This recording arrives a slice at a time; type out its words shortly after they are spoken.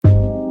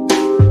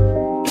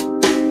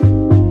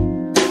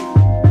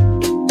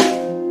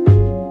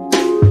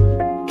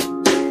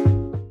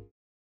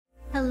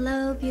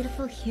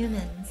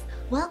humans.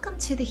 Welcome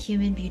to the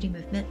Human Beauty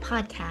Movement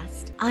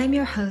podcast. I'm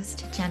your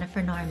host,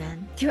 Jennifer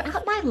Norman.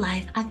 Throughout my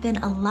life, I've been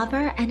a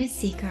lover and a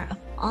seeker of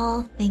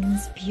all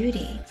things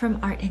beauty, from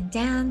art and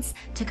dance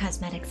to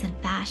cosmetics and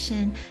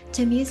fashion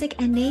to music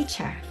and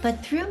nature.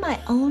 But through my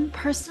own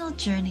personal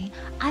journey,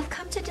 I've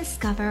come to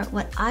discover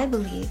what I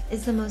believe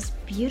is the most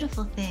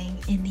beautiful thing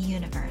in the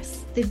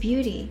universe, the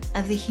beauty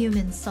of the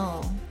human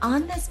soul.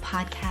 On this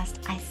podcast,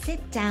 I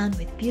sit down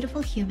with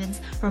beautiful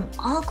humans from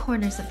all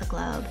corners of the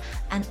globe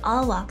and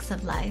all walks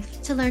of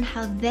life to learn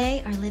how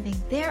they are living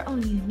their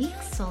own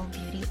unique soul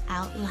beauty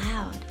out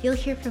loud. You'll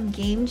hear from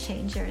game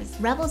changers,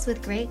 rebels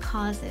with great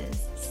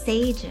causes,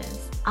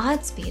 sages,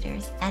 odds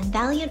beaters, and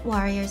valiant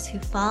warriors who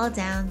fall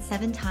down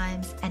 7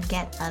 times and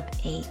get up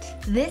 8.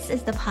 This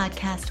is the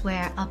podcast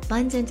where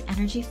abundant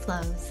energy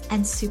flows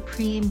and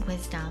supreme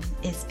wisdom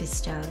is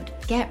bestowed.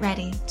 Get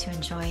ready to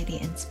enjoy the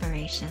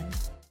inspiration.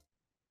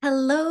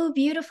 Hello,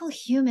 beautiful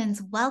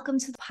humans. Welcome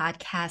to the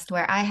podcast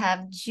where I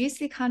have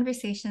juicy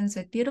conversations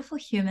with beautiful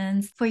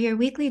humans for your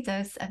weekly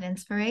dose of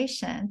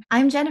inspiration.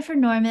 I'm Jennifer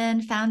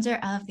Norman, founder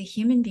of the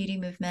Human Beauty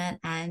Movement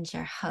and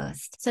your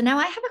host. So now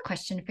I have a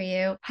question for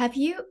you. Have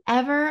you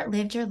ever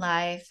lived your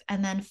life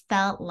and then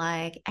felt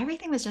like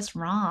everything was just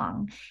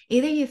wrong?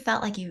 Either you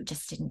felt like you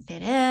just didn't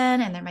fit in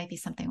and there might be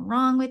something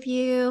wrong with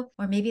you,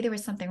 or maybe there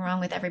was something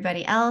wrong with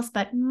everybody else,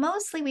 but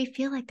mostly we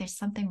feel like there's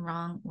something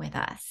wrong with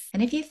us.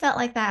 And if you felt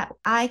like that,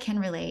 I can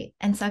relate,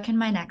 and so can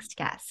my next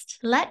guest.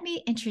 Let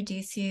me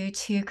introduce you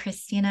to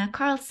Christina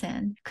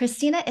Carlson.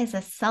 Christina is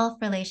a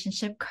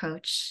self-relationship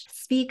coach,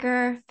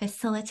 speaker,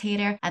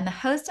 facilitator, and the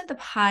host of the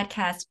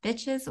podcast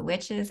Bitches,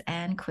 Witches,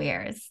 and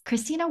Queers.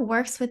 Christina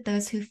works with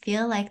those who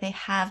feel like they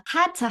have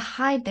had to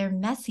hide their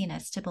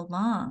messiness to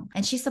belong,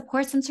 and she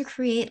supports them to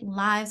create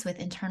lives with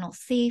internal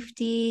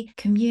safety,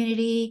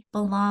 community,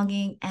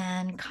 belonging,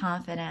 and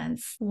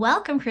confidence.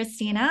 Welcome,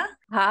 Christina.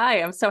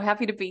 Hi, I'm so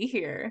happy to be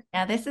here.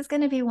 Now, this is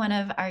going to be one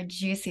of our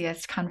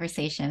juiciest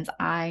conversations.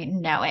 I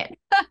know it.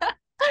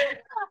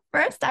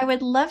 First, I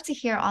would love to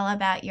hear all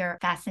about your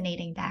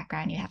fascinating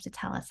background. You have to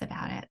tell us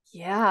about it.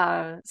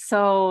 Yeah.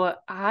 So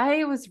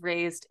I was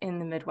raised in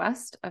the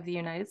Midwest of the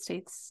United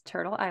States,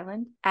 Turtle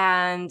Island,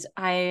 and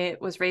I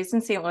was raised in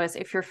St. Louis.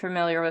 If you're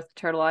familiar with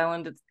Turtle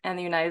Island and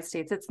the United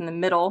States, it's in the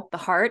middle, the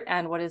heart,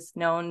 and what is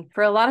known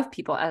for a lot of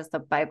people as the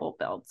Bible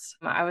Belt.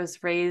 I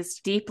was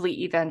raised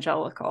deeply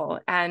evangelical,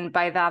 and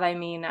by that I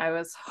mean I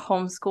was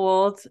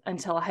homeschooled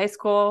until high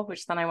school,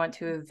 which then I went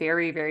to a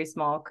very, very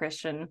small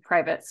Christian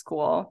private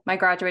school. My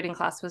graduating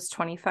class was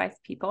 25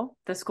 people.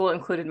 The school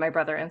included my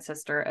brother and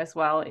sister as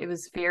well. It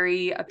was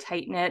very a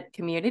tight-knit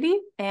community.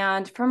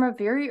 And from a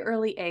very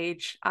early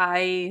age,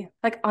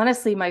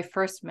 honestly, my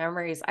first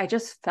memories, I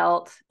just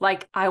felt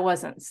like I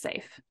wasn't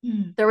safe.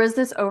 There was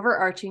this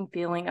overarching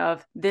feeling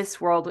of this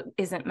world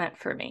isn't meant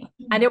for me.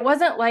 And it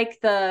wasn't like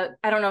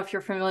I don't know if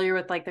you're familiar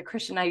with like the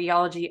Christian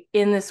ideology,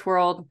 in this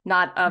world,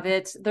 not of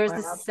it. There's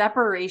this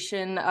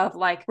separation of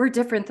like, we're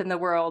different than the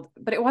world,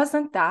 but it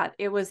wasn't that.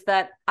 It was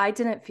that I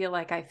didn't feel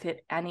like I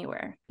fit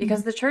anywhere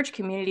because the church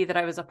community that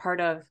I was a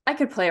part of, I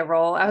could play a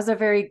role. I was a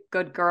very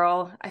good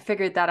girl. I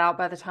figured that out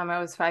by the time I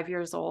was 5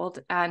 years old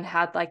and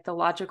had like the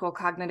logical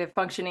cognitive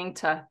functioning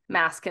to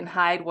mask and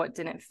hide what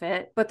didn't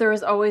fit. But there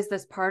was always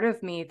this part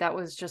of me that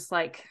was just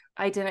like,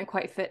 I didn't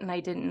quite fit and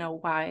I didn't know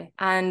why.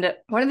 And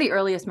one of the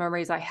earliest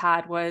memories I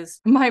had was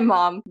my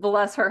mom,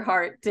 bless her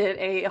heart, did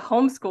a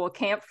homeschool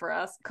camp for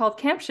us called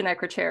Camp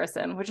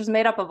Harrison, which is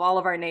made up of all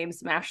of our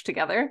names mashed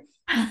together.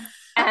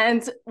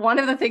 And one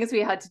of the things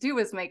we had to do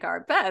was make our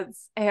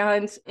beds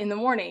in the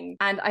morning.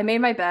 And I made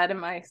my bed and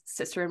my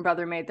sister and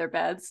brother made their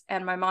beds.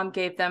 And my mom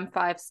gave them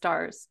 5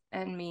 stars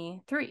and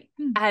me 3.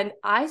 And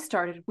I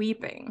started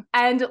weeping.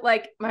 And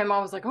like, my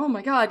mom was like, oh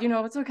my God,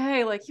 it's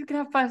okay. Like you can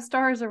have 5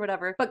 stars or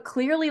whatever. But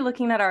clearly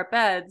looking at our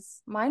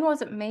beds, mine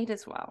wasn't made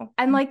as well.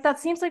 And like, that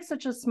seems like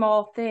such a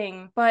small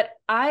thing, but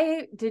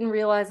I didn't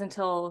realize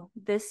until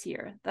this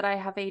year that I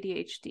have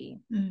ADHD.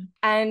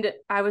 And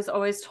I was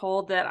always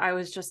told that I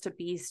was just a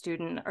B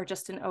student or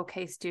just an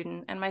okay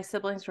student. And my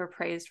siblings were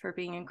praised for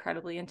being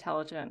incredibly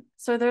intelligent.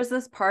 So there's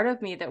this part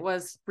of me that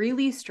was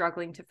really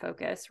struggling to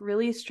focus,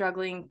 really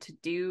struggling to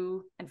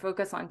do and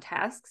focus on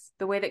tasks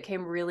the way that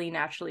came really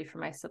naturally for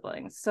my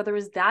siblings. So there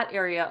was that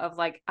area of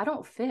like, I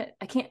don't fit.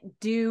 I can't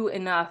do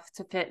enough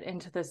to fit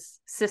into this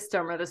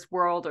system or this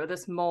world or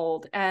this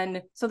mold.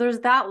 And so there's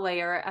that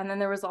layer. And then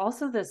there was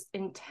also this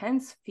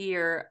intense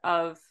fear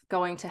of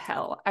going to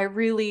hell.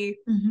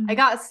 I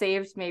got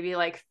saved maybe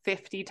like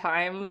 50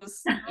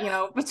 times,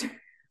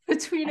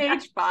 between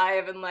age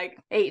 5 and like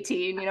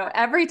 18,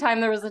 every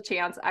time there was a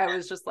chance, I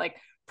was just like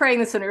praying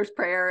the sinner's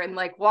prayer and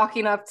like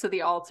walking up to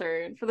the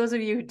altar. And for those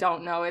of you who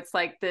don't know, it's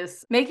like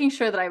this making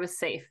sure that I was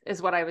safe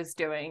is what I was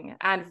doing.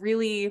 And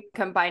really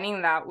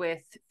combining that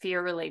with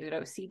fear-related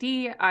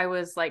OCD, I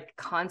was like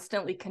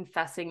constantly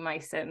confessing my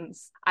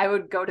sins. I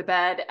would go to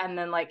bed and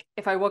then like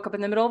if I woke up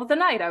in the middle of the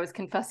night, I was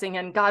confessing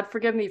and God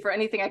forgive me for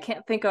anything I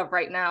can't think of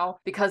right now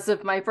because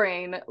of my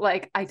brain.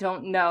 Like, I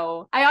don't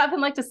know. I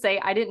often like to say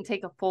I didn't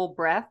take a full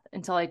breath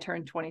until I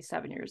turned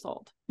 27 years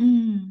old.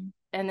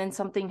 And then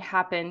something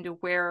happened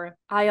where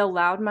I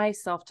allowed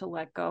myself to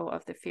let go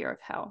of the fear of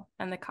hell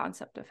and the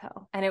concept of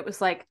hell. And it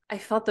was like, I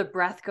felt the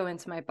breath go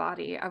into my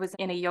body. I was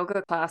in a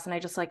yoga class and I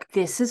just like,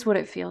 this is what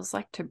it feels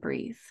like to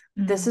breathe.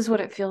 This is what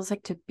it feels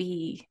like to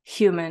be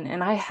human.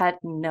 And I had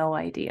no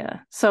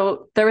idea.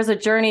 So there was a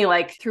journey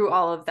like through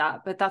all of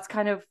that, but that's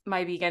kind of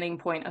my beginning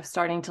point of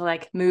starting to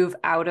like move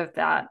out of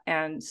that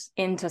and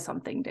into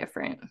something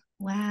different.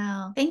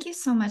 Wow. Thank you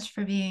so much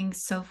for being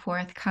so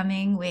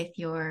forthcoming with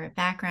your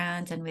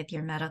background and with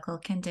your medical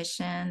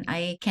condition.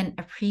 I can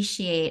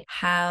appreciate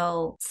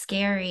how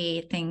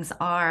scary things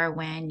are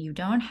when you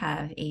don't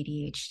have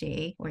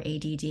ADHD or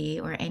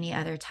ADD or any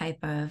other type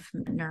of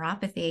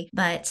neuropathy.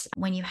 But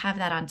when you have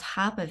that on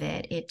top of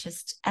it, it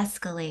just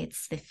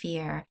escalates the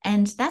fear.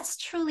 And that's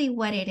truly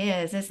what it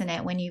is, isn't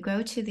it? When you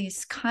go to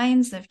these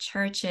kinds of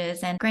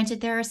churches, and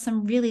granted, there are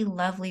some really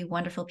lovely,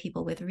 wonderful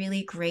people with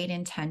really great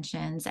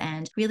intentions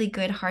and really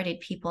good-hearted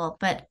people.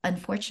 But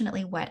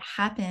unfortunately, what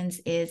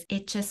happens is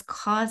it just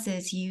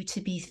causes you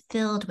to be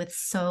filled with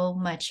so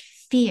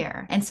much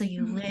fear. And so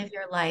you live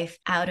your life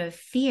out of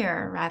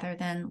fear rather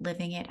than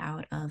living it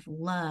out of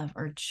love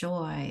or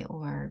joy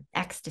or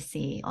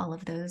ecstasy, all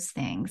of those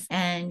things.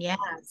 And yeah,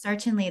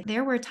 certainly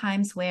there were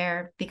times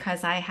where,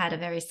 because I had a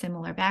very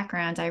similar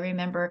background, I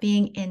remember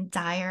being in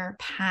dire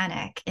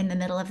panic in the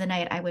middle of the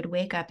night. I would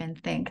wake up and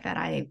think that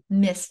I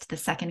missed the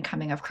second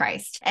coming of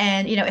Christ.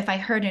 And, if I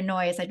heard a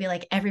noise, I'd be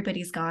like,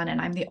 everybody's gone and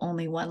I'm the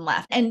only one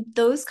left. And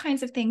those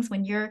kinds of things,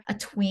 when you're a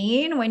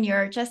tween, when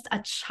you're just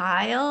a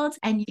child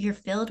and you're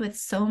filled with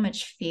so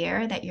much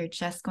fear that you're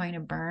just going to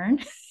burn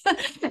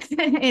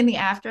in the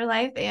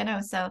afterlife,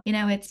 so,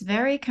 it's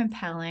very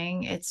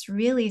compelling. It's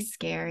really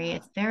scary.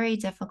 It's a very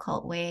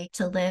difficult way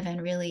to live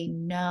and really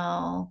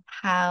know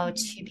how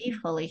to be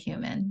fully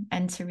human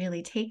and to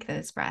really take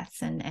those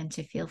breaths and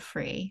to feel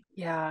free.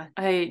 Yeah,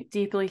 I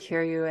deeply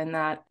hear you in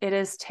that. It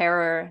is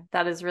terror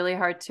that is really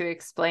hard to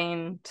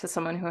explain to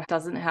someone who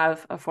doesn't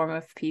have a form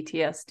of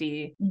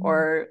PTSD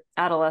or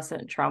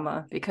adolescent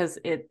trauma, because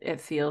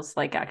it feels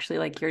like actually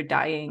like you're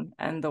dying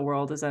and the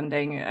world is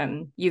ending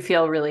and you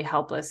feel really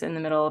helpless in the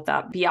middle of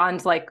that,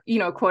 beyond like,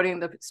 quoting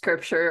the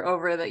scripture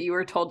over that you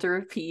were told to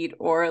repeat,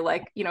 or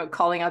like,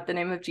 calling out the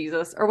name of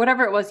Jesus or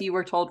whatever it was you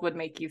were told would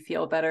make you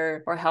feel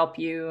better or help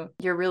you.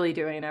 You're really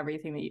doing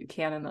everything that you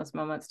can in those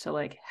moments to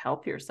like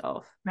help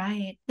yourself.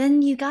 Right.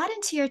 Then you got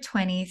into your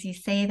 20s. You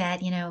say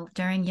that,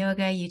 during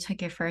yoga, you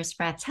took your first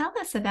breath. Tell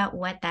us about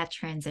what that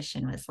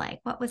transition was like.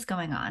 What was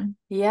going on?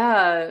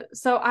 Yeah.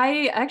 So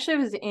I actually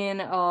was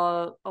in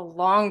a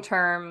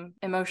long-term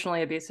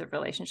emotionally abusive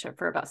relationship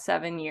for about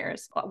 7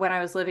 years when I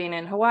was living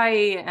in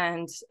Hawaii,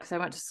 and because I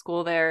went to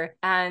school there,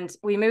 and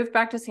we moved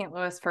back to St.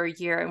 Louis for a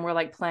year and we're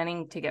like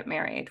planning to get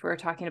married. We were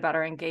talking about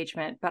our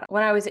engagement. But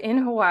when I was in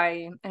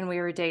Hawaii and we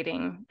were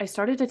dating, I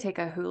started to take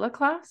a hula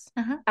class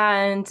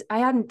and I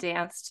hadn't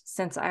danced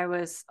since I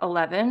was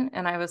 11,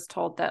 and I was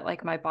told that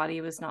like my body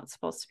was not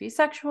supposed to be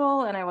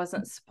sexual and I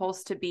wasn't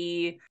supposed to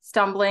be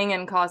stumbling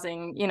and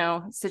causing,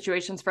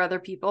 situations for other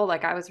people.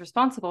 Like I was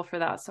responsible for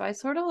that. So I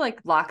sort of like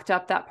locked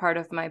up that part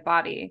of my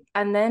body.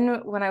 And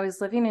then when I was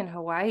living in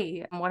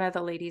Hawaii, one of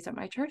the ladies at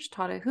my church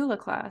taught a hula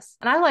class,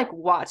 and I like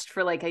watched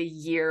for like a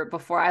year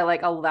before I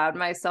like allowed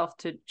myself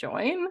to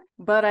join.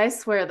 But I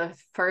swear the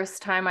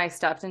first time I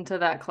stepped into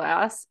that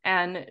class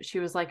and she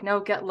was like, no,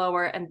 get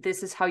lower. And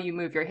this is how you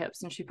move your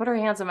hips. And she put her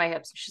hands on my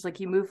hips and she's like,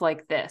 you move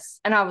like this.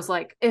 And I was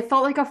like, it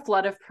felt like a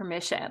flood of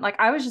permission. Like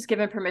I was just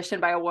given permission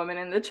by a woman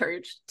in the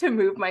church to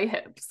move my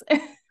hips.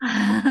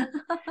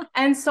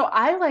 And so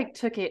I like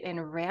took it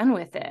and ran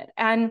with it.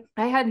 And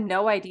I had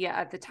no idea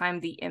at the time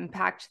the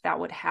impact that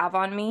would have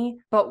on me.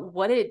 But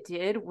what it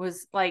did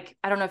was like,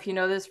 I don't know if you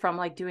know this from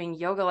like doing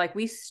yoga, like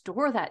we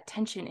store that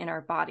tension in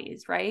our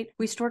bodies, right?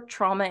 We store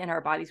trauma in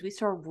our bodies. We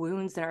store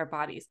wounds in our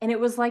bodies. And it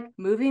was like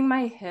moving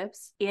my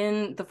hips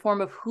in the form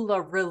of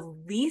hula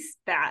released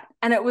that.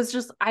 And it was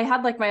just, I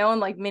had like my own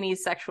like mini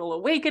sexual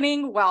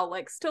awakening while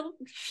like still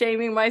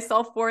shaming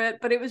myself for it.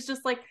 But it was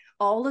just like,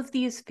 all of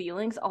these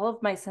feelings, all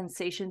of my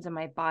sensations in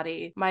my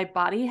body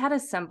had a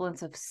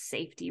semblance of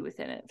safety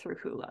within it through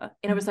hula.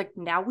 And it was like,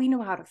 now we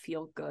know how to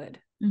feel good.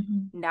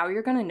 Now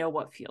you're going to know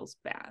what feels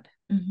bad.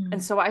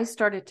 And so I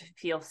started to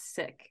feel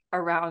sick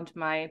around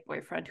my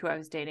boyfriend who I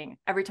was dating.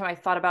 Every time I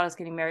thought about us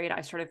getting married,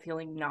 I started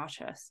feeling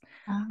nauseous.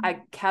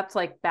 I kept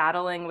like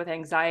battling with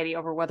anxiety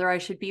over whether I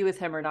should be with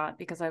him or not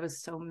because I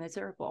was so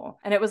miserable.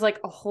 And it was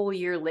like a whole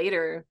year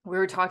later, we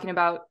were talking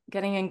about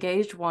getting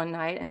engaged one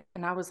night.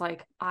 And I was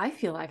like, I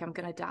feel like I'm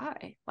going to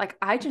die. Like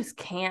I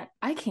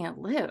can't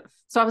live.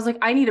 So I was like,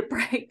 I need a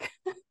break.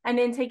 And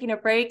in taking a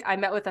break, I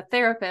met with a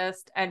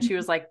therapist and she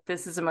was like,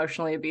 this is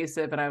emotionally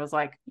abusive. And I was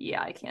like,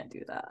 yeah, I can't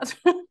do that.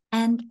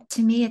 And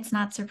to me, it's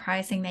not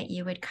surprising that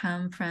you would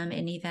come from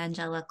an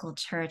evangelical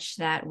church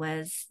that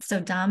was so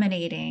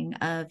dominating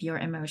of your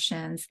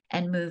emotions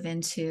and move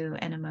into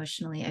an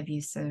emotionally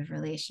abusive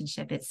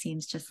relationship. It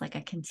seems just like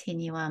a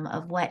continuum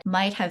of what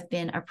might have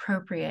been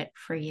appropriate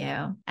for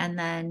you. And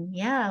then,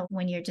 yeah,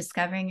 when you're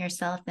discovering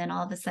yourself, then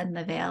all of a sudden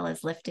the veil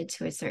is lifted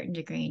to a certain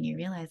degree and you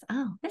realize,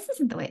 oh, this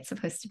isn't the way it's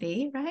supposed to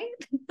be, right?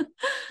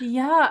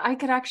 Yeah, I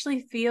could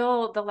actually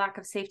feel the lack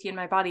of safety in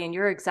my body. And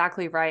you're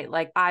exactly right.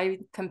 Like I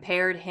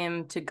compared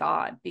him to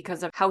God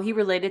because of how he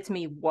related to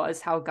me was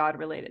how God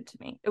related to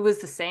me. It was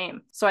the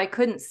same. So I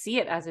couldn't see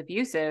it as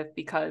abusive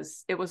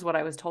because it was what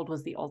I was told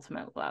was the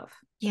ultimate love.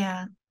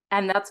 Yeah.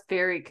 And that's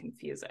very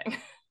confusing.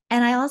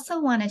 And I also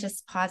want to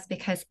just pause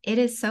because it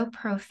is so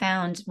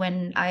profound.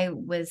 When I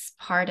was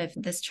part of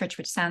this church,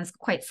 which sounds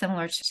quite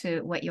similar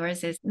to what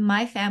yours is,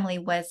 my family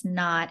was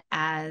not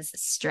as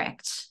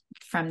strict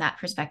from that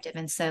perspective.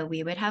 And so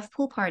we would have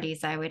pool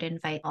parties. I would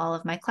invite all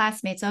of my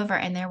classmates over,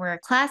 and there were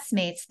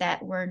classmates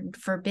that were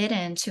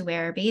forbidden to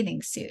wear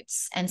bathing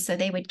suits. And so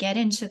they would get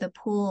into the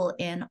pool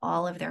in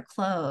all of their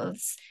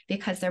clothes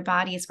because their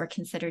bodies were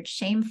considered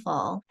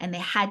shameful and they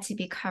had to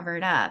be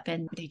covered up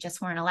and they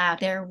just weren't allowed.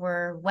 There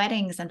were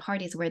weddings and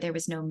parties where there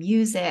was no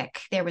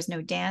music, there was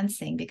no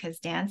dancing because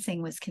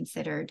dancing was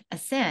considered a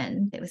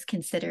sin. It was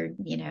considered,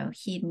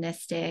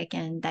 hedonistic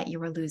and that you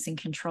were losing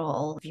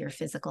control of your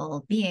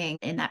physical being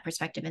in that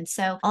perspective. And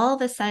so all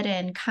of a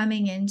sudden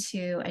coming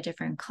into a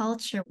different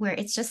culture where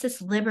it's just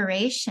this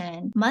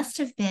liberation must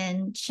have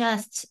been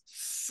just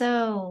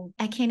so,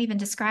 I can't even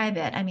describe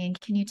it. I mean,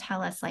 can you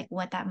tell us like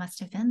what that must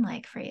have been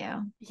like for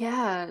you?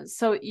 Yeah.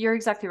 So you're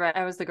exactly right.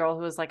 I was the girl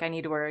who was like, I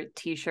need to wear a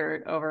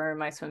t-shirt over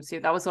my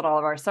swimsuit. That was what all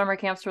of our summer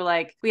camps were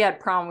like. We had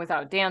prom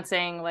without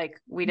dancing. Like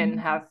we didn't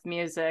have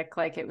music.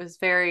 Like it was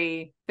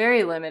very,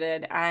 very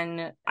limited.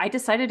 And I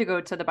decided to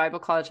go to the Bible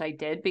college I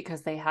did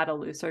because they had a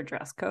looser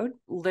dress code.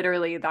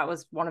 Literally, that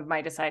was one of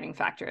my deciding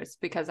factors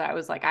because I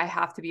was like, I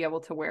have to be able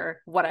to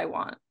wear what I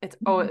want. It's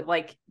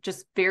like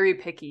just very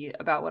picky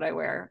about what I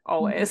wear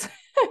always.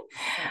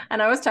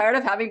 And I was tired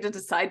of having to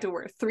decide to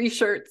wear 3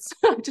 shirts.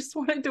 I just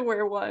wanted to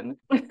wear one.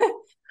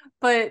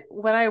 But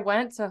when I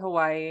went to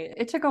Hawaii,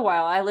 it took a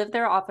while. I lived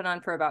there off and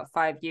on for about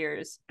 5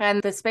 years.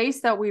 And the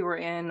space that we were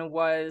in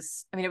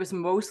was, it was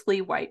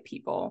mostly white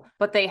people,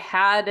 but they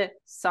had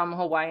some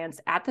Hawaiians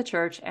at the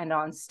church and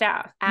on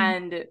staff.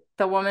 And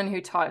the woman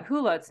who taught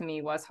hula to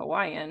me was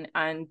Hawaiian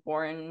and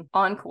born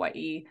on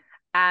Kauai,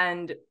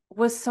 and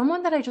was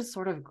someone that I just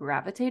sort of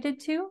gravitated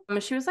to.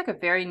 She was like a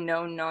very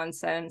no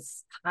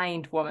nonsense,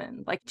 kind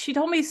woman. Like she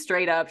told me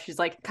straight up, she's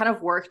like kind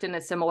of worked in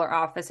a similar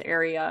office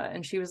area.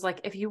 And she was like,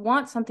 if you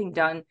want something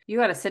done, you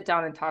got to sit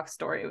down and talk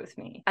story with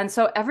me. And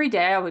so every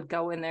day I would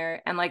go in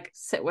there and like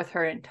sit with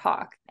her and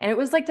talk. And it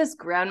was like this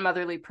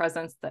grandmotherly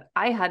presence that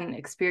I hadn't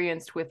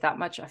experienced with that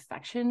much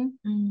affection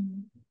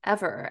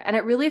ever. And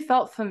it really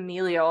felt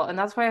familial. And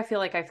that's why I feel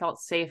like I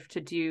felt safe to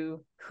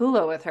do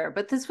hula with her.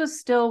 But this was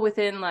still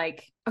within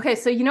like, okay,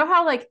 so you know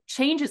how like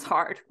change is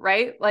hard,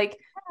 right? Like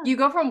you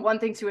go from one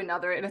thing to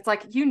another and it's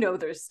like,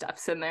 there's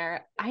steps in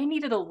there. I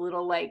needed a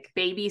little like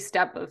baby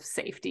step of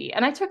safety.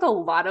 And I took a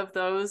lot of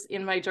those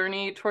in my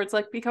journey towards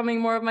like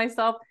becoming more of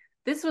myself.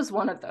 This was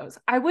one of those.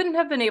 I wouldn't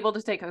have been able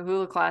to take a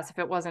hula class if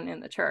it wasn't in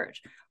the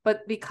church.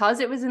 But because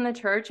it was in the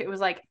church, it was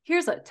like,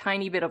 here's a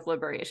tiny bit of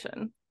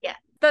liberation. Yeah.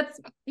 That's,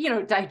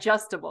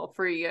 digestible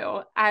for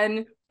you.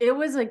 And it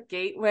was a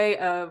gateway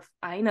of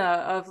Aina,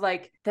 of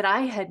like that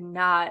I had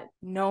not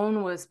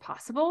known was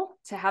possible.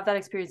 To have that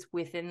experience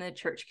within the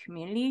church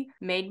community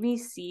made me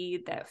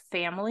see that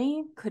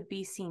family could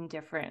be seen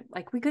different.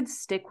 Like we could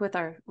stick with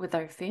our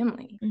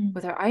family,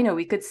 with our Aina,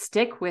 we could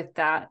stick with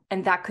that,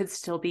 and that could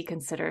still be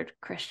considered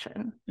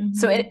Christian.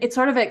 So it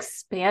sort of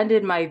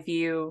expanded my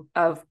view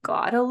of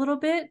God a little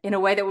bit in a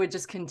way that would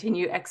just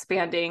continue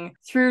expanding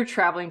through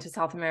traveling to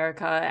South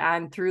America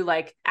and through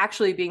like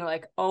actually being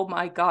like, oh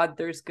my God,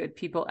 there's good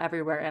people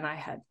everywhere. And I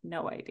had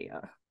no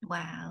idea.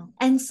 Wow.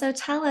 And so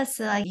tell us,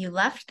 you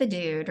left the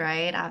dude,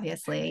 right?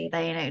 Obviously,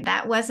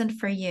 that wasn't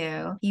for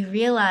you. You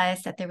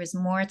realized that there was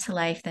more to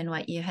life than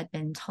what you had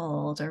been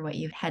told or what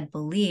you had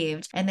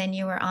believed. And then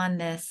you were on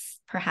this,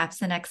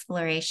 perhaps an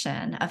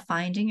exploration of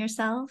finding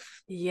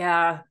yourself.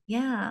 Yeah.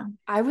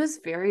 I was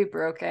very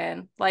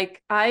broken.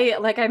 Like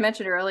I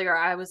mentioned earlier,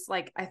 I was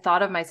like, I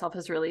thought of myself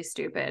as really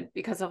stupid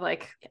because of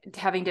like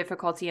having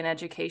difficulty in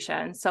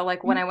education. So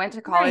like when I went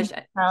to college,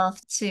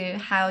 to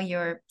how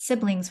your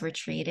siblings were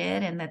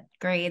treated and the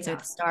grades or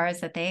the stars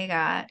that they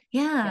got.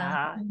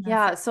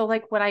 Yeah. So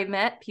like when I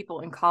met people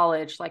in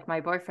college, like my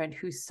boyfriend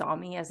who saw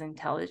me as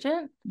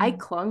intelligent, I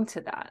clung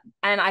to that.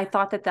 And I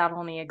thought that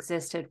only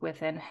existed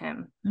within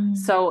him.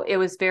 So it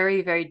was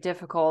very, very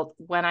difficult.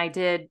 When I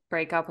did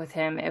break up with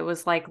him, it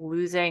was like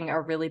losing a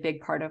really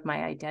big part of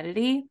my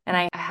identity. And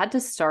I had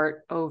to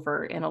start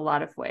over in a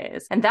lot of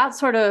ways. And that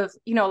sort of,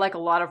 like a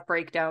lot of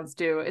breakdowns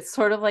do, it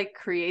sort of like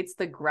creates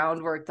the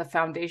groundwork, the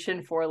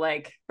foundation for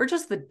like, or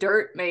just the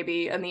dirt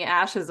maybe and the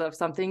ashes of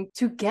something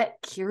to get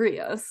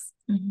curious.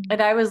 Mm-hmm.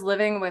 And I was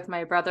living with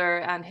my brother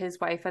and his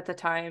wife at the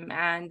time,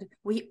 and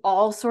we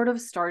all sort of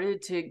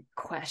started to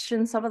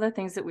question some of the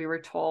things that we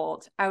were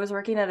told. I was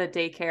working at a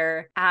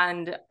daycare,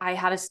 and I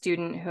had a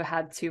student who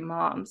had two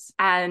moms.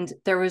 And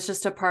there was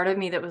just a part of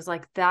me that was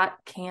like, that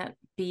can't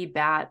be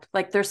bad.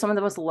 Like, there's some of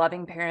the most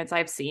loving parents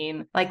I've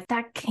seen. Like,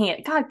 God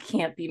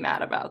can't be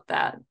mad about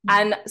that.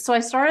 And so I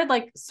started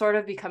like sort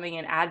of becoming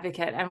an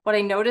advocate. And what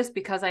I noticed,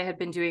 because I had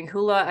been doing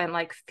hula and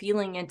like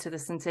feeling into the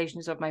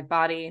sensations of my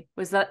body,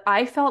 was that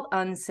I felt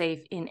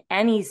unsafe in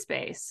any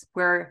space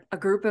where a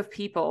group of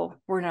people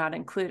were not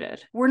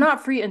included. We're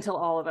not free until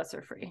all of us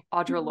are free.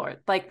 Audra Lorde.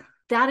 Like,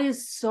 that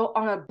is so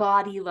on a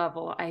body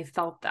level, I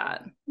felt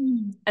that.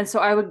 And so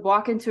I would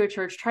walk into a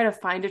church, try to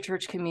find a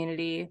church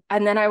community,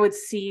 and then I would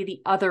see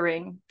the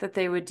othering that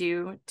they would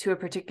do to a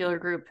particular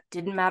group,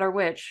 didn't matter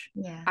which.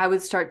 Yeah. I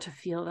would start to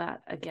feel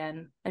that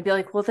again and be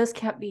like, well, this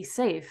can't be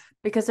safe,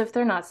 because if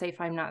they're not safe,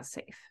 I'm not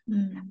safe.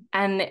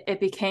 And it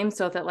became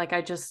so that like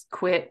I just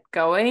quit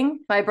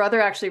going. My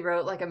brother actually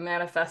wrote like a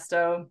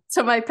manifesto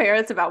to my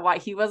parents about why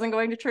he wasn't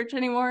going to church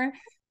anymore.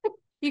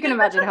 You can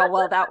imagine how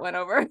well that went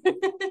over.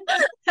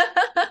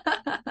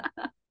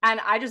 And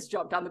I just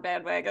jumped on the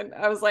bandwagon.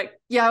 I was like,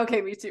 yeah,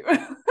 okay, me too.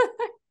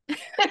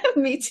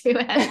 Me too.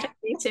 Hashtag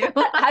me too.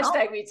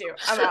 Hashtag me too.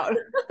 I'm out.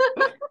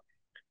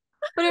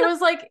 But it was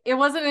like, it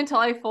wasn't until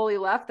I fully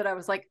left that I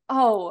was like,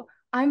 oh,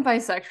 I'm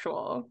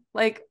bisexual.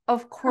 Like,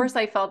 of course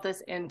I felt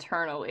this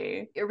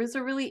internally. It was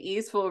a really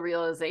easeful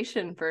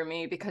realization for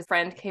me, because a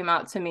friend came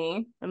out to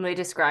me and they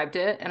described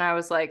it. And I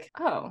was like,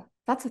 oh,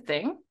 that's a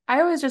thing. I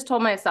always just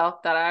told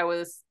myself that I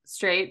was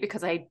straight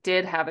because I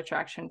did have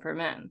attraction for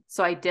men.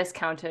 So I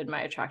discounted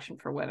my attraction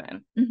for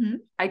women.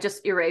 I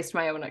just erased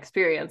my own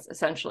experience,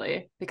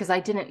 essentially, because I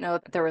didn't know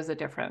that there was a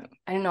different,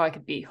 I didn't know I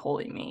could be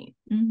wholly me.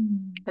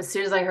 As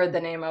soon as I heard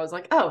the name, I was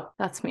like, oh,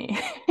 that's me.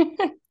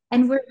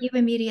 And were you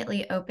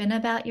immediately open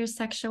about your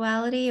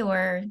sexuality,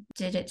 or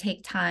did it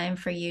take time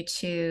for you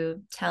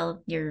to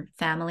tell your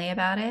family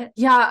about it?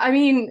 Yeah, I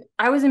mean,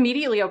 I was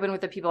immediately open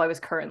with the people I was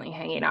currently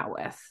hanging out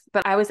with,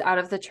 but I was out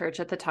of the church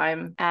at the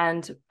time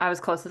and I was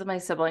close with my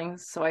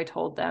siblings. So I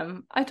told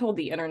them, I told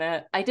the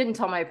internet. I didn't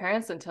tell my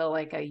parents until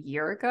like a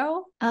year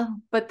ago. Oh,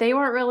 but they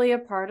weren't really a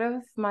part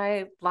of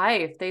my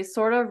life. They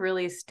sort of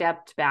really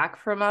stepped back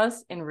from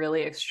us in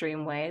really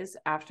extreme ways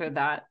after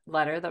that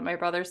letter that my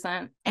brother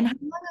sent. and how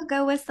long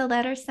ago was the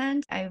letter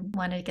sent? I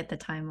want to get the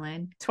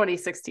timeline.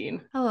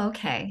 2016. Oh,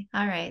 okay.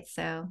 All right.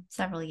 So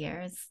several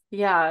years.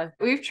 Yeah,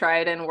 we've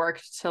tried and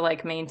worked to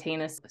like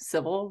maintain a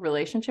civil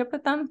relationship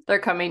with them. They're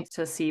coming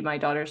to see my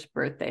daughter's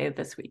birthday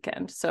this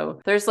weekend.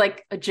 So there's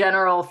like a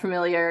general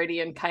familiarity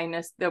and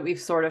kindness that we've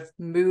sort of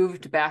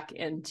moved back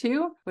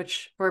into,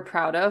 which we're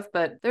proud of.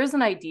 But there's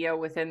an idea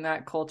within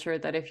that culture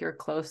that if you're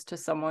close to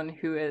someone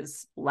who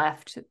has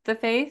left the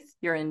faith,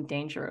 you're in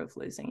danger of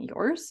losing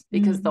yours,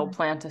 because they'll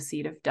plant a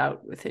seed of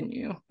doubt within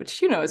you,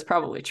 which, you know, is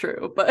probably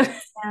true. But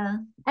yeah.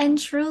 And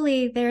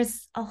truly,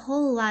 there's a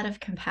whole lot of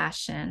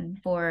compassion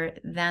for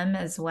them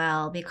as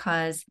well,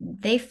 because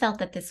they felt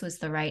that this was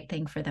the right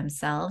thing for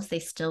themselves. They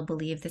still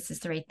believe this is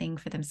the right thing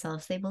for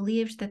themselves. They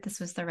believed that this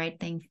was the right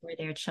thing for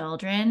their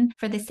children,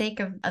 for the sake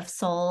of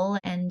soul.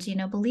 And, you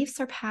know, beliefs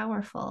are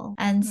powerful.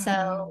 And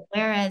so,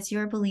 whereas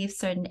your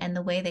beliefs and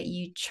the way that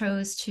you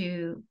chose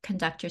to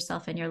conduct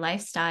yourself in your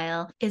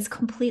lifestyle is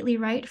completely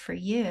right for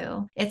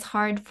you, it's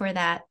hard for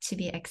that to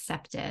be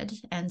accepted.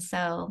 And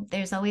so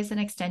there's always an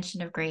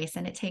extension of grace,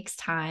 and it takes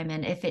time.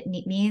 And if it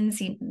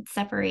means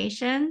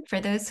separation, for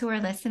those who are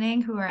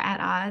listening, who are at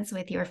odds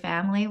with your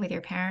family, with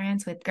your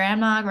parents, with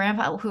grandma,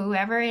 grandpa,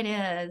 whoever it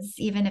is,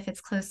 even if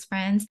it's close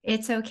friends,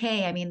 it's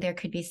okay. I mean, there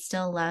could be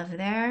still love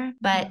there,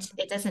 but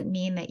it doesn't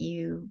mean that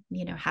you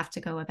have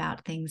to go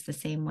about things the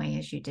same way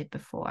as you did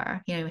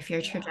before. You know, if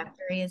your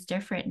trajectory is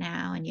different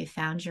now and you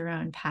found your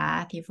own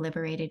path, you've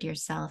liberated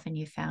yourself and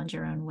you found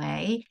your own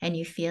way, and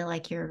you feel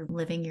like you're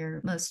living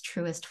your most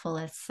truest,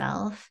 fullest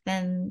self,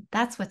 then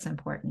that's what's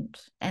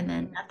important. And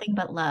then nothing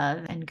but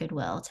love and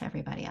goodwill to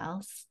everybody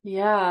else.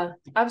 Yeah,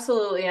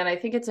 absolutely. And I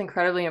think it's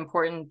incredibly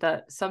important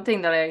that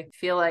something that I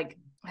feel like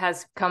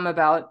has come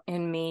about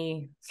in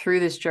me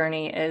through this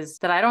journey is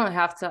that I don't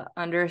have to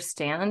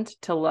understand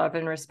to love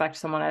and respect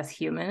someone as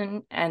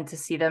human and to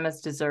see them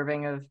as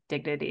deserving of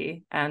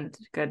dignity and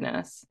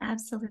goodness.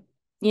 Absolutely.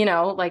 You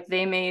know, like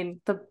they made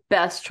the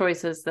best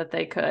choices that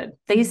they could.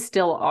 They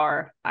still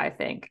are, I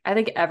think. I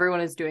think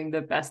everyone is doing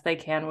the best they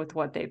can with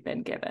what they've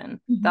been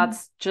given.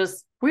 That's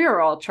just, we are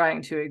all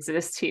trying to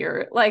exist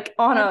here, like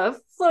on a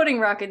floating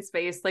rock in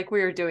space, like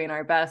we are doing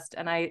our best.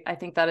 And I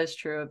think that is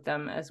true of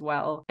them as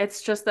well.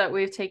 It's just that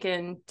we've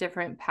taken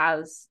different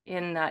paths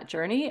in that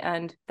journey,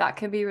 and that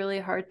can be really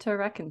hard to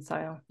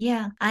reconcile.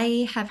 Yeah,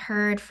 I have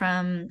heard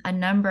from a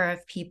number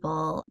of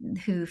people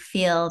who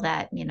feel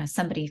that, you know,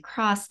 somebody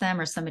crossed them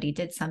or somebody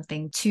did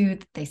something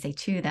they say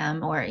to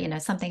them, or, you know,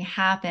 something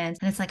happened.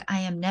 And it's like,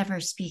 I am never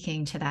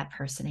speaking to that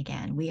person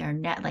again. We are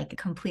not like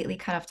completely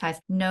cut off ties,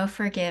 no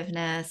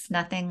forgiveness,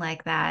 nothing nothing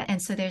like that.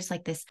 And so there's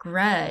like this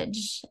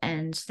grudge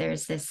and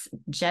there's this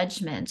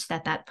judgment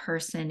that that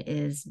person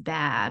is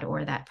bad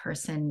or that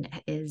person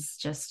is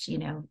just,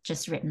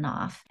 just written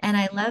off. And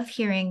I love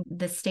hearing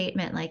the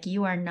statement, like,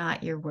 you are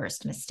not your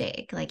worst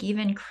mistake. Like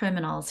even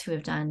criminals who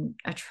have done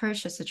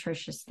atrocious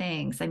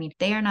things, I mean,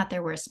 they are not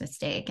their worst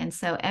mistake. And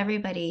so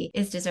everybody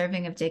is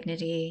deserving of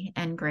dignity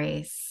and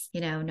grace,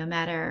 no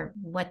matter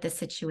what the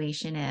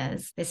situation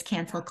is. This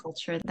cancel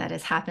culture that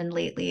has happened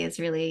lately is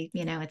really,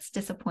 it's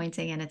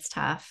disappointing and it's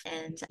tough.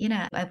 And,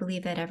 I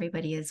believe that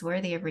everybody is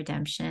worthy of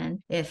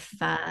redemption if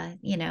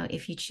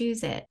you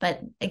choose it.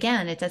 But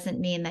again, it doesn't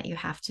mean that you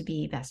have to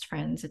be best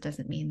friends. It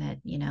doesn't mean that,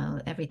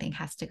 everything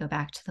has to go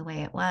back to the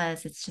way it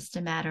was. It's just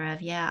a matter of,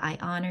 I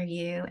honor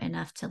you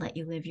enough to let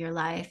you live your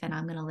life and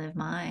I'm going to live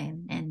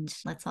mine. And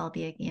let's all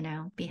be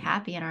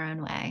happy in our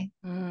own way.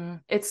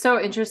 It's so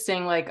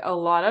interesting. Like a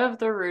lot of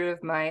the root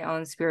of my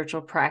own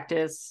spiritual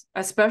practice,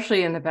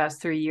 especially in the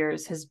past 3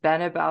 years, has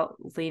been about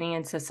leaning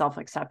into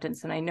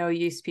self-acceptance. And I know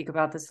you speak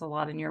about this a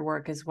lot in your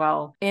work as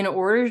well. In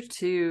order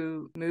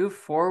to move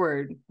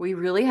forward, we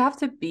really have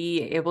to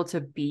be able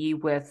to be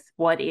with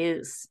what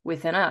is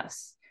within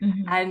us.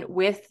 Mm-hmm. And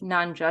with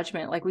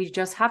non-judgment, like we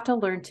just have to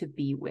learn to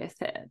be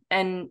with it.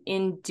 And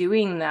in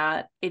doing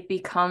that, it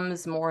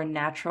becomes more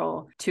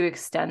natural to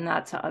extend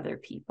that to other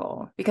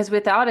people. Because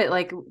without it,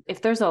 like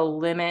if there's a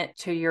limit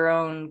to your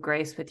own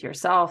grace with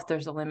yourself,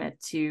 there's a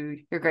limit to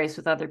your grace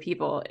with other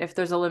people. If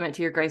there's a limit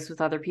to your grace with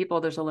other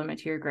people, there's a limit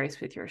to your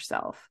grace with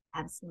yourself.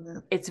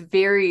 Absolutely. It's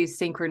very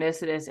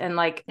synchronicitous. And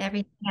like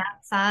everything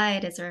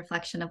outside is a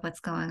reflection of what's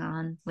going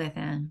on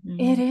within. Mm-hmm.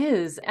 It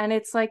is. And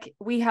it's like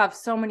we have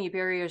so many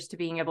barriers to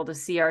being able to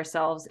see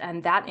ourselves.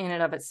 And that in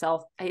and of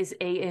itself is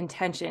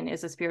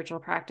a spiritual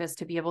practice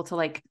to be able to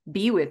like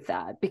be with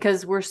that,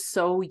 because we're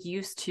so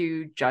used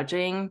to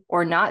judging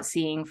or not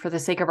seeing for the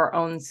sake of our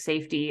own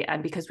safety.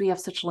 And because we have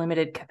such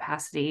limited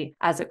capacity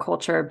as a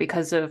culture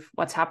because of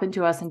what's happened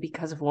to us and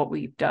because of what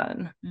we've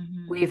done,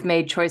 we've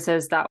made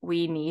choices that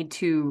we need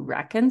to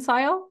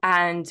reconcile.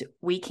 And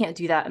we can't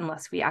do that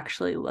unless we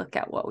actually look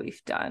at what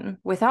we've done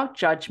without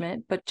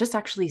judgment, but just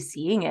actually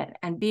seeing it.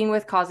 And being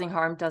with causing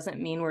harm doesn't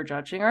mean we're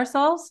judging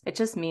ourselves. It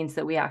just means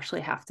that we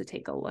actually have to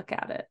take a look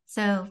at it.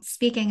 So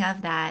speaking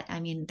of that, I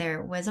mean,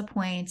 there was a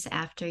point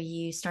after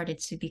you started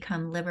to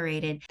become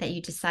liberated that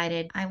you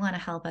decided, I want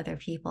to help other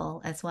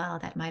people as well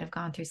that might have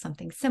gone through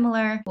something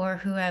similar or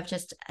who have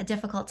just a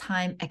difficult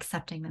time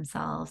accepting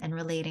themselves and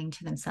relating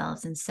to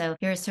themselves. And so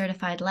you're a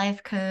certified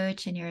life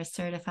coach and you're a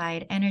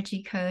certified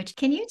energy coach.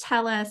 Can you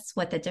tell us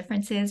what the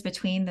difference is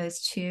between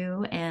those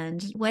two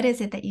and what is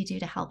it that you do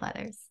to help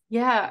others?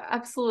 Yeah,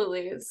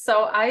 absolutely.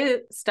 So I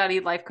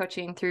studied life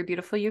coaching through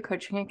Beautiful You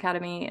Coaching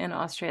Academy in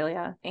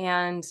Australia.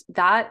 And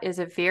that is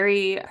a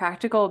very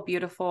practical,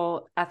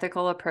 beautiful,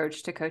 ethical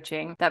approach to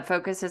coaching that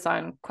focuses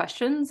on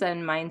questions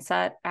and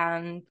mindset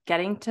and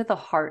getting to the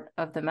heart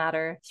of the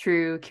matter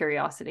through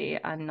curiosity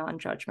and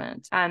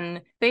non-judgment.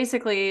 And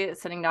basically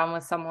sitting down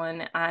with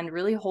someone and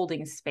really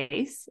holding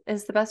space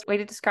is the best way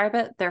to describe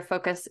it. Their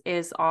focus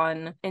is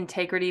on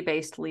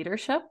integrity-based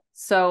leadership.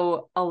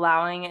 So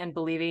allowing and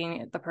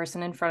believing the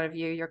person in front of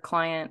you, your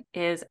client,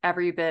 is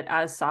every bit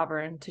as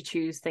sovereign to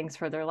choose things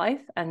for their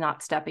life and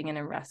not stepping in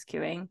and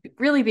rescuing.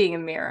 Really being a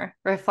mirror,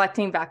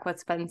 reflecting back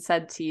what's been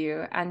said to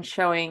you and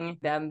showing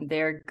them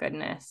their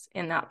goodness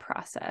in that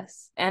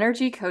process.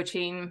 Energy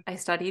coaching, I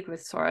studied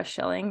with Sora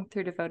Schilling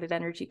through Devoted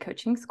Energy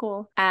Coaching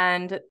School.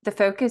 And the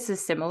focus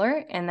is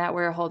similar in that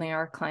we're holding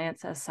our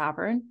clients as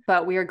sovereign,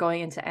 but we are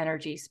going into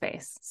energy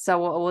space. So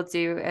what we'll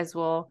do is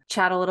we'll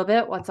chat a little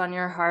bit, what's on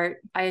your heart.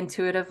 I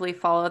intuitively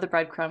follow the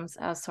breadcrumbs,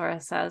 as Sora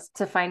says,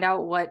 to find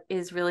out what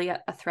is really a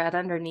thread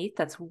underneath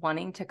that's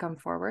wanting to come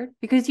forward.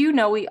 Because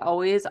we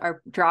always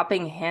are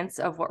dropping hints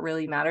of what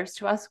really matters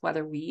to us,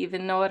 whether we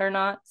even know it or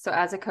not. So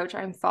as a coach,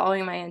 I'm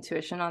following my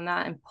intuition on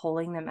that and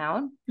pulling them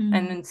out.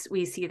 And then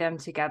we see them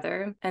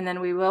together. And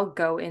then we will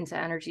go into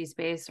energy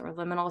space or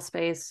liminal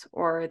space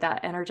or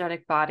that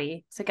energetic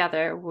body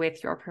together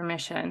with your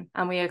permission.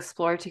 And we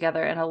explore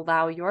together and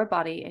allow your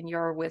body and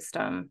your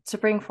wisdom to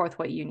bring forth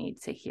what you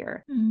need to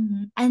hear.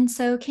 And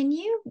so can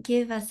you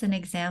give us an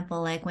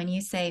example, like when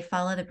you say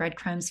follow the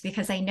breadcrumbs,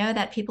 because I know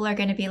that people are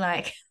going to be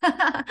like,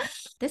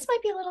 this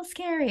might be a little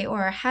scary,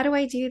 or how do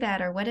I do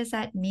that? Or what does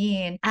that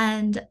mean?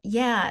 And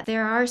yeah,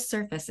 there are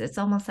surfaces. It's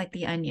almost like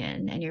the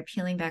onion and you're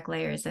peeling back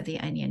layers of the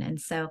onion. And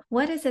so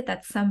what is it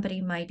that somebody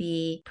might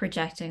be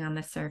projecting on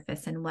the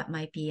surface and what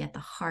might be at the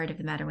heart of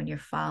the matter when you're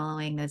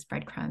following those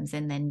breadcrumbs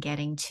and then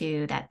getting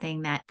to that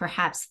thing that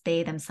perhaps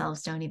they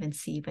themselves don't even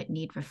see, but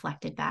need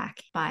reflected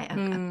back by a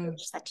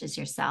coach such as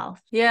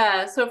yourself?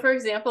 Yeah. So for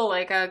example,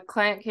 like a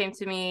client came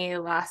to me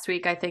last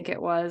week, I think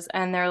it was,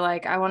 and they're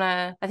like,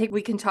 I think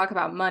we can talk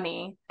about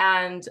money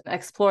and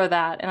explore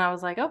that. And I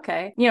was like,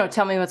 okay,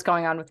 tell me what's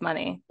going on with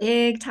money.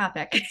 Big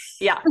topic.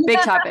 Yeah. Big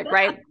topic,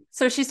 right?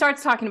 So she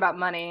starts talking about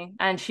money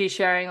and she's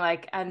sharing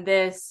like, and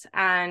this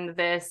and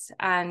this.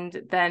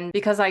 And then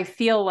because I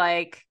feel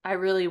like I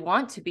really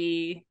want to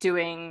be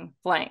doing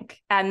blank.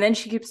 And then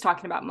she keeps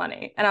talking about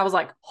money. And I was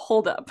like,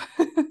 hold up.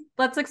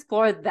 let's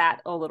explore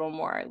that a little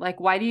more. Like,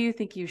 why do you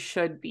think you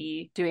should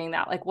be doing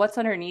that? Like, what's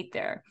underneath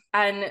there?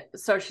 And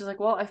so she's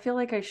like, well, I feel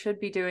like I should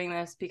be doing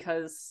this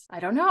because I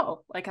don't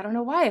know. Like, I don't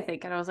know why I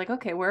think. And I was like,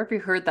 okay, where have you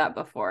heard that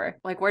before?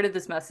 Like, where did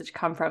this message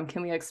come from?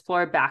 Can we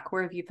explore back?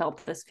 Where have you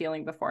felt this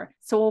feeling before?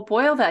 So we'll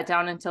boil that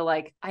down into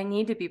like, I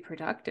need to be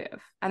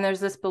productive. And there's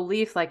this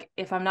belief, like,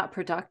 if I'm not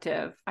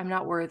productive, I'm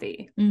not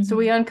worthy. Mm-hmm. So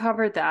we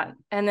uncovered that.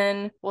 And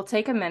then we'll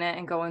take a minute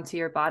and go into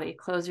your body.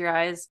 Close your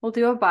eyes. We'll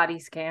do a body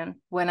scan.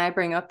 When I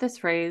bring up this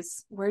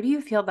phrase, where do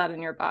you feel that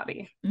in your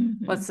body?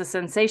 Mm-hmm. What's the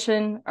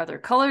sensation? Are there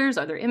colors?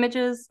 Are there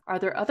images? Are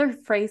there other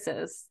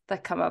phrases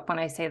that come up when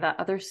I say that?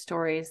 Other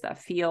stories that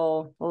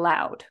feel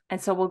loud?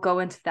 And so we'll go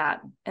into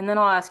that. And then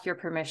I'll ask your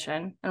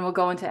permission and we'll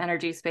go into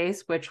energy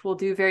space, which we'll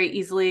do very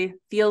easily,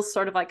 feels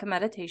sort of like a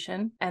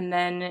meditation. And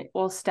then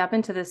we'll step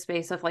into this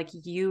space of like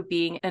you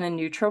being in a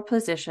neutral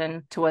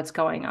position to what's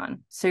going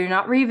on. So you're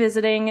not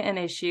revisiting an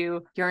issue.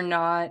 You're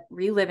not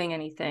reliving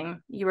anything.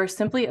 You are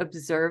simply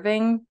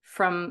observing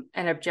from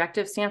an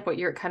objective standpoint.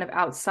 You're kind of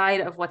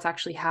outside of what's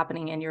actually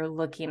happening and you're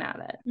looking at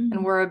it. Mm-hmm.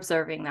 And we're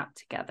observing that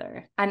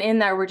together. And in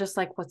there, we're just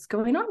like, what's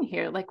going on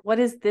here? Like, what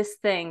is this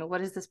thing? What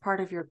does this part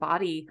of your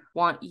body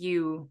want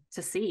you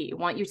to see,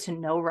 want you to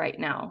know right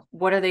now?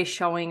 What are they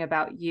showing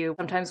about you?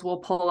 Sometimes we'll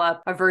pull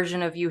up a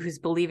version of you who's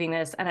believing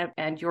this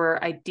and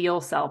your ideal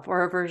self,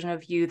 or a version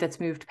of you that's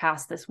moved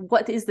past this.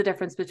 What is the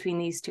difference between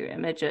these two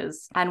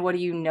images? And what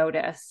do you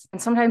notice?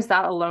 And sometimes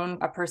that alone,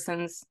 a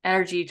person's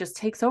energy just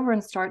takes over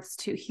and starts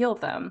to heal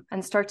them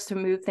and starts to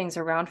move things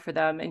around for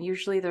them. And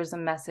usually there's a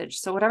message.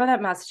 So whatever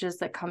that message is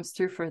that comes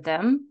through for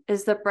them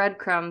is the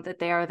breadcrumb that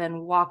they are then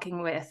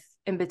walking with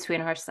in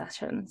between our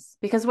sessions.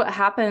 Because what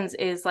happens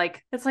is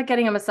like, it's like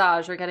getting a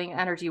massage or getting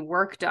energy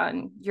work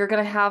done. You're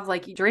going to have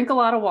like, you drink a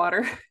lot of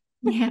water.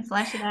 Yeah,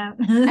 flush it out.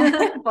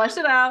 Flush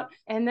it out.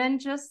 And then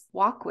just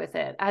walk with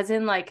it. As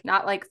in like,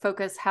 not like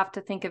focus, have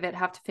to think of it,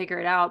 have to figure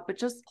it out, but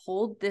just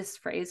hold this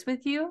phrase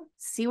with you.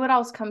 See what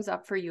else comes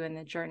up for you in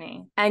the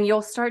journey. And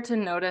you'll start to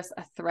notice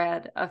a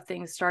thread of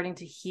things starting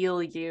to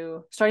heal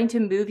you, starting to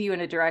move you in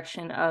a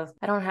direction of,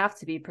 I don't have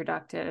to be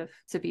productive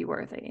to be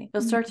worthy.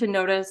 You'll start to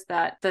notice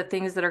that the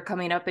things that are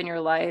coming up in your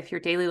life,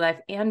 your daily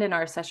life, and in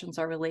our sessions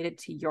are related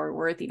to your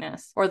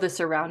worthiness or the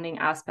surrounding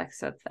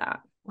aspects of that.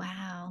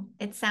 Wow.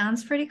 It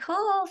sounds pretty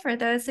cool. For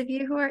those of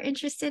you who are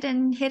interested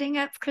in hitting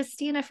up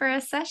Christina for a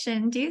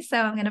session, do so.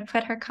 I'm going to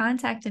put her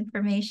contact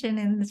information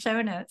in the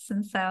show notes.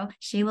 And so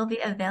she will be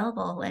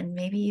available and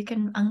maybe you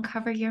can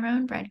uncover your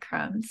own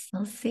breadcrumbs.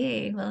 We'll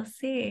see. We'll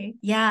see.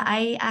 Yeah,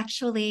 I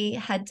actually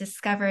had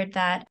discovered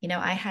that,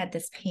 I had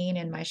this pain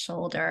in my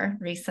shoulder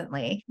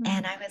recently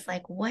and I was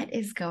like, what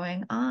is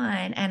going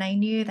on? And I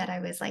knew that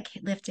I was like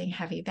lifting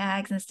heavy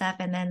bags and stuff.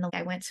 And then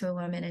I went to a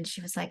woman and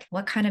she was like,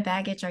 what kind of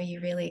baggage are you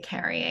really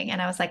carrying?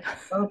 And I was like,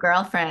 oh,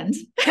 girlfriend,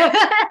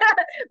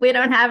 we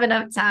don't have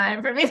enough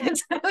time for me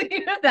to tell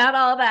you about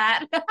all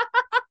that.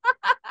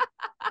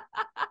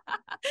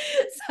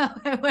 So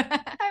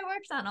I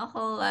worked on a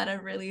whole lot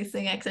of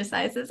releasing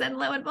exercises and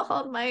lo and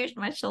behold, my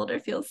shoulder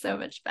feels so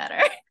much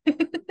better.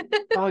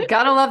 Oh,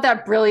 gotta love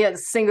that brilliant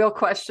single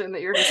question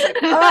that you're just like,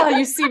 oh,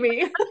 you see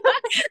me.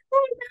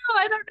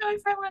 I don't know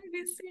if I want to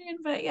be seen,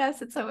 but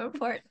yes, it's so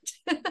important.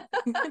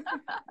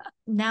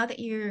 Now that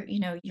you're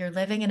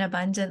living an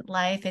abundant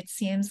life, it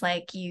seems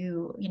like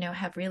you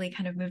have really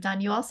kind of moved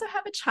on. You also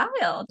have a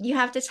child. You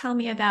have to tell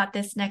me about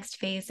this next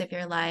phase of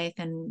your life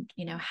and,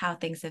 how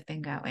things have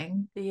been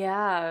going.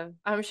 Yeah,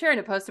 I'm sharing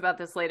a post about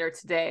this later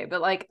today,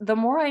 but like the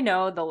more I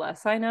know, the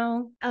less I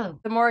know. Oh,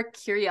 the more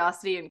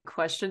curiosity and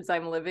questions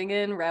I'm living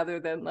in rather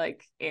than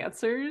like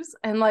answers.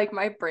 And like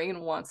my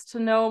brain wants to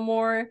know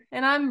more.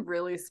 And I'm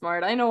really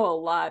smart. I know a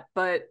lot,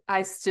 but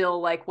I still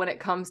like when it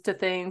comes to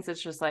things,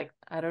 it's just like,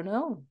 I don't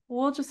know.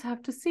 We'll just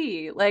have to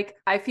see. Like,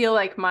 I feel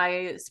like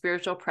my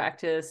spiritual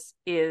practice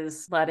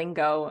is letting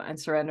go and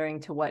surrendering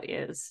to what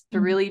is,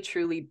 to really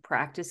truly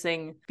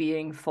practicing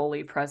being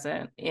fully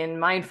present in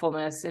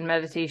mindfulness, in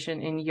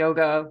meditation, in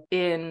yoga,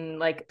 in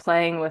like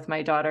playing with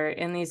my daughter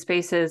in these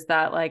spaces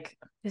that like,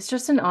 it's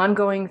just an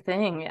ongoing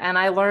thing. And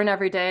I learn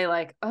every day,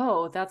 like,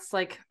 oh, that's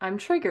like, I'm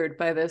triggered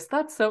by this.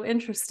 That's so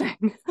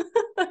interesting.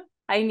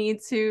 I need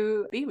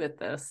to be with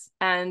this.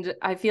 And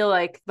I feel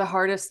like the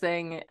hardest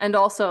thing, and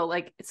also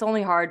like, it's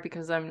only hard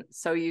because I'm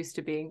so used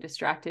to being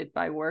distracted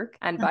by work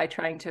and by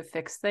trying to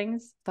fix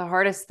things. The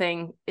hardest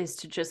thing is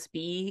to just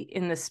be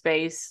in the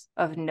space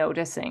of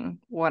noticing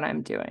what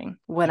I'm doing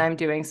when I'm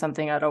doing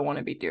something I don't want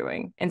to be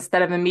doing,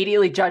 instead of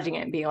immediately judging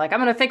it and being like, I'm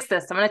going to fix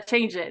this, I'm going to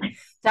change it.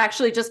 To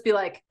actually just be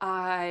like,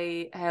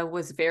 I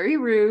was very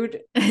rude.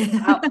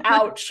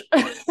 Ouch.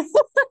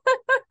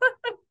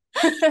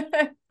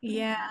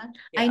 Yeah.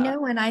 I Yeah.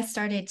 know when I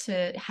started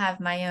to have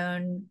my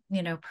own,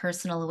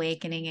 personal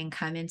awakening and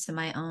come into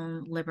my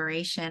own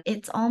liberation,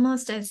 it's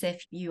almost as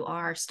if you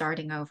are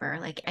starting over.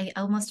 Like I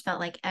almost felt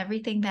like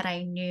everything that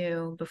I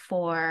knew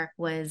before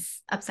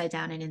was upside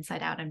down and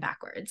inside out and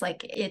backwards.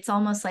 Like it's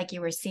almost like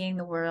you were seeing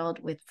the world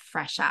with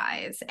fresh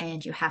eyes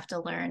and you have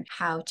to learn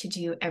how to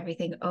do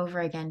everything over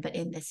again, but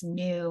in this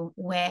new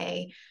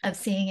way of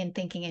seeing and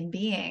thinking and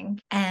being.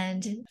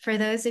 And for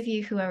those of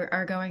you who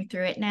are going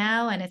through it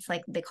now, and it's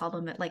like they call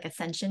them like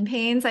ascension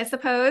pains, I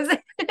suppose,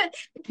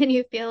 and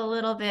you feel a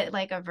little bit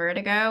like a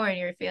vertigo, or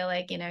you feel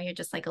like, you're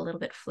just like a little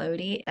bit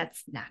floaty,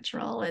 that's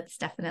natural. It's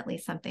definitely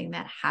something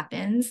that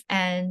happens.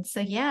 And so,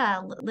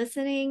 yeah,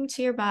 listening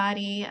to your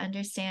body,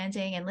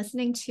 understanding and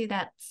listening to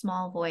that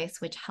small voice,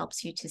 which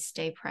helps you to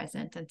stay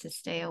present and to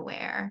stay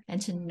aware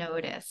and to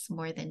notice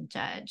more than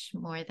judge,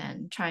 more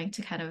than trying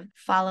to kind of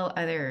follow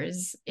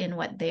others in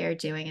what they're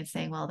doing and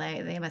saying, well,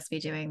 they must be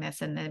doing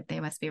this and they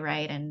must be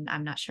right. And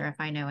I'm not sure if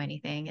I know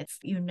anything. It's,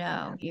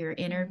 your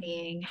inner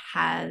being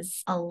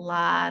has a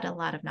lot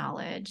of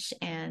knowledge.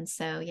 And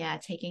so, yeah,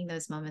 taking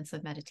those moments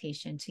of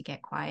meditation to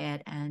get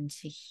quiet and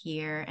to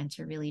hear and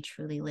to really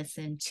truly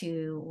listen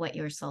to what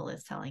your soul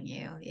is telling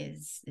you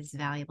is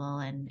valuable.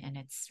 And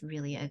it's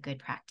really a good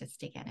practice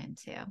to get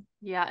into.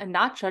 Yeah. And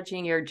not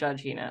judging your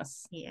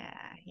judginess. Yeah.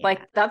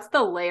 Like that's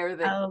the layer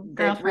that,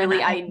 that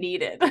really I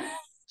needed.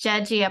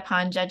 Judgy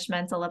upon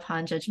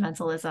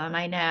judgmentalism.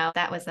 I know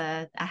that was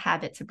a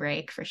habit to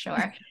break for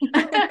sure.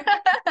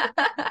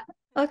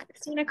 Well,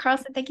 Christina,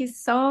 Carlson, thank you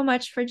so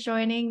much for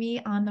joining me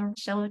on the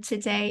show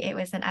today. It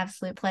was an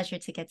absolute pleasure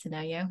to get to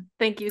know you.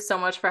 Thank you so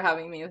much for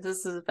having me.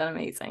 This has been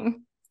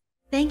amazing.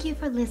 Thank you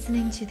for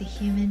listening to the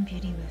Human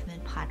Beauty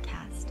Movement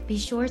podcast. Be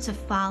sure to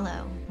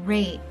follow,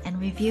 rate, and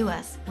review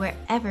us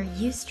wherever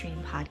you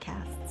stream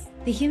podcasts.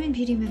 The Human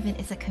Beauty Movement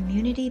is a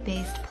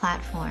community-based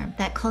platform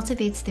that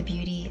cultivates the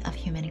beauty of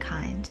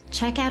humankind.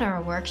 Check out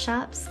our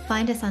workshops,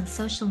 find us on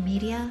social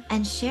media,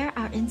 and share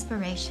our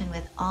inspiration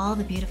with all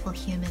the beautiful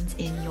humans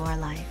in your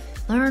life.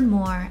 Learn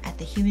more at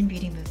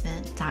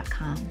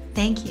thehumanbeautymovement.com.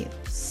 Thank you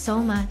so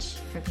much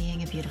for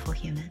being a beautiful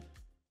human.